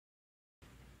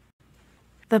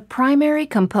The primary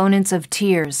components of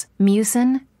tears,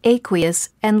 mucin,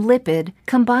 aqueous, and lipid,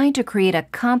 combine to create a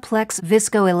complex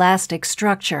viscoelastic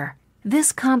structure.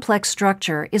 This complex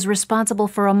structure is responsible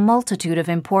for a multitude of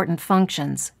important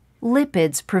functions.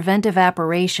 Lipids prevent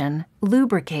evaporation,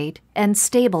 lubricate, and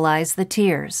stabilize the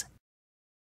tears.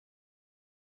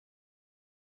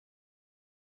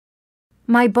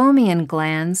 Meibomian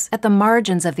glands at the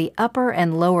margins of the upper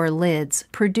and lower lids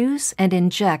produce and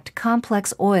inject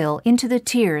complex oil into the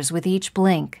tears with each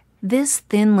blink. This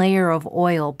thin layer of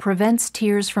oil prevents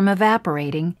tears from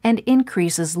evaporating and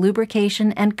increases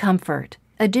lubrication and comfort.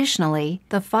 Additionally,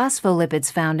 the phospholipids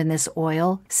found in this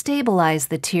oil stabilize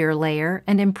the tear layer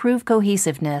and improve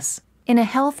cohesiveness. In a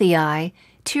healthy eye,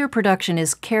 tear production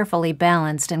is carefully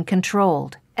balanced and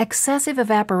controlled. Excessive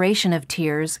evaporation of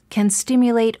tears can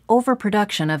stimulate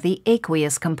overproduction of the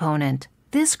aqueous component.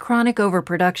 This chronic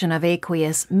overproduction of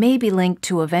aqueous may be linked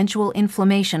to eventual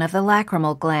inflammation of the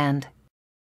lacrimal gland.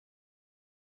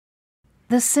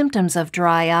 The symptoms of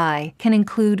dry eye can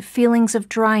include feelings of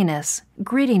dryness,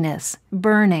 grittiness,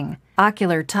 burning,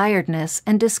 ocular tiredness,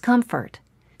 and discomfort.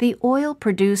 The oil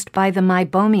produced by the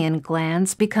Meibomian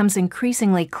glands becomes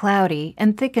increasingly cloudy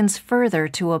and thickens further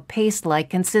to a paste-like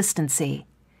consistency.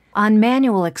 On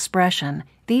manual expression,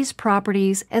 these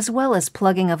properties as well as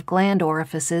plugging of gland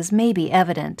orifices may be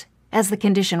evident. As the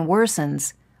condition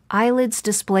worsens, eyelids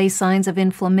display signs of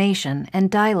inflammation and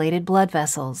dilated blood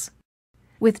vessels.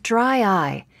 With dry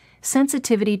eye,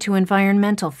 sensitivity to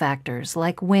environmental factors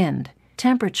like wind,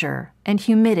 temperature, and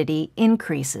humidity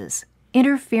increases.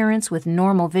 Interference with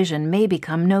normal vision may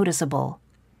become noticeable.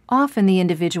 Often the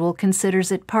individual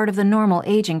considers it part of the normal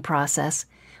aging process,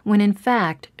 when in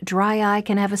fact, dry eye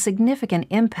can have a significant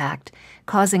impact,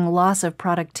 causing loss of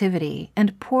productivity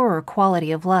and poorer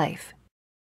quality of life.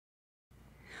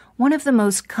 One of the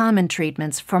most common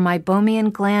treatments for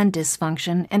Meibomian gland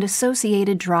dysfunction and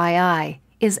associated dry eye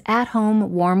is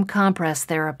at-home warm compress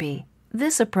therapy.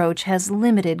 This approach has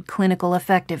limited clinical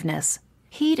effectiveness.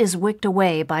 Heat is wicked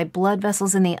away by blood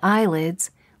vessels in the eyelids,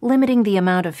 limiting the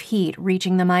amount of heat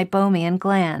reaching the Meibomian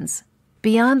glands.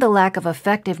 Beyond the lack of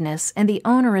effectiveness and the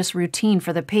onerous routine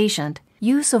for the patient,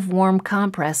 use of warm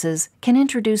compresses can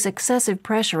introduce excessive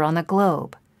pressure on the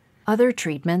globe. Other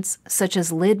treatments, such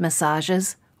as lid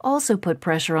massages, also put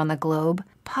pressure on the globe,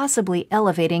 possibly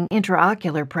elevating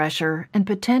intraocular pressure and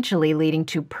potentially leading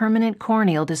to permanent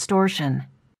corneal distortion.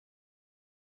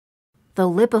 The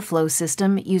LipiFlow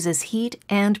system uses heat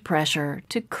and pressure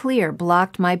to clear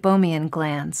blocked Meibomian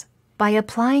glands. By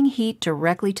applying heat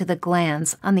directly to the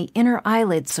glands on the inner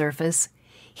eyelid surface,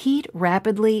 heat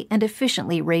rapidly and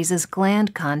efficiently raises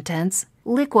gland contents,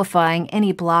 liquefying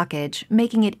any blockage,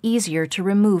 making it easier to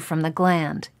remove from the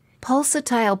gland.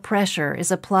 Pulsatile pressure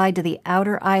is applied to the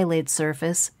outer eyelid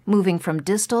surface, moving from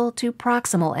distal to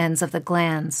proximal ends of the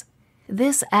glands.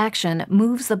 This action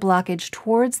moves the blockage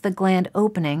towards the gland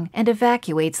opening and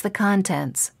evacuates the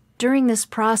contents. During this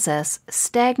process,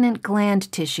 stagnant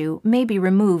gland tissue may be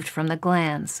removed from the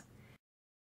glands.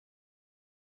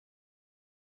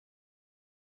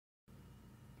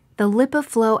 The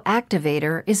LipiFlow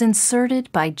activator is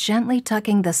inserted by gently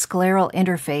tucking the scleral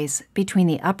interface between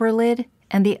the upper lid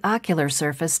and the ocular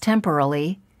surface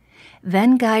temporally,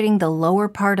 then guiding the lower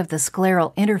part of the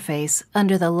scleral interface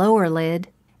under the lower lid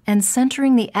and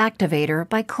centering the activator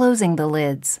by closing the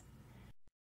lids.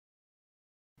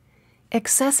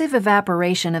 Excessive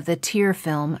evaporation of the tear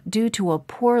film due to a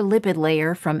poor lipid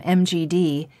layer from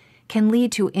MGD can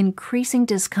lead to increasing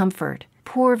discomfort,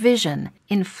 poor vision,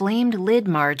 inflamed lid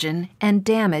margin, and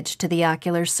damage to the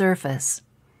ocular surface.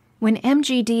 When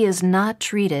MGD is not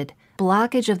treated,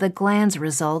 blockage of the glands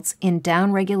results in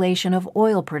downregulation of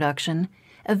oil production,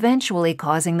 eventually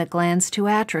causing the glands to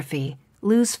atrophy,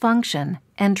 lose function,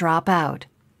 and drop out.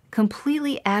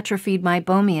 Completely atrophied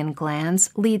Meibomian glands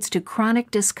leads to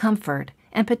chronic discomfort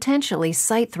and potentially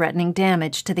sight-threatening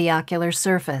damage to the ocular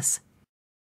surface.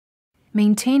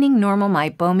 Maintaining normal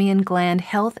Meibomian gland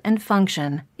health and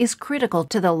function is critical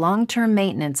to the long-term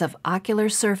maintenance of ocular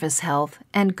surface health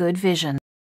and good vision.